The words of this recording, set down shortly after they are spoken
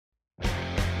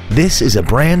This is a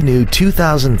brand new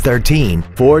 2013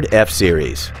 Ford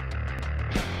F-Series.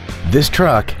 This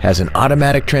truck has an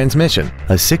automatic transmission,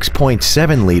 a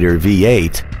 6.7-liter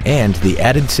V8, and the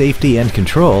added safety and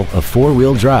control of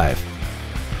four-wheel drive.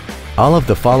 All of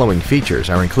the following features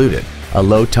are included: a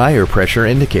low tire pressure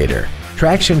indicator,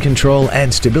 traction control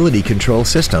and stability control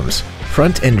systems,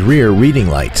 front and rear reading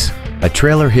lights, a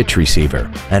trailer hitch receiver,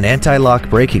 an anti-lock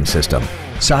braking system,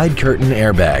 side curtain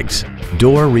airbags,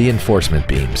 door reinforcement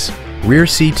beams, rear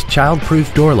seat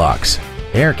child-proof door locks,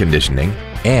 air conditioning,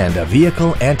 and a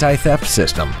vehicle anti-theft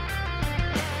system.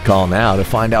 Call now to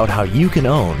find out how you can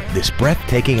own this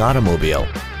breathtaking automobile.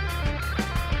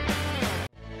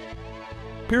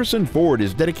 Pearson Ford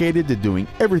is dedicated to doing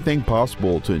everything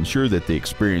possible to ensure that the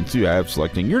experience you have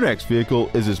selecting your next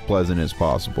vehicle is as pleasant as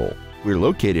possible. We're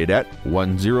located at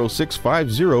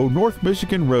 10650 North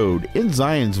Michigan Road in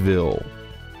Zionsville.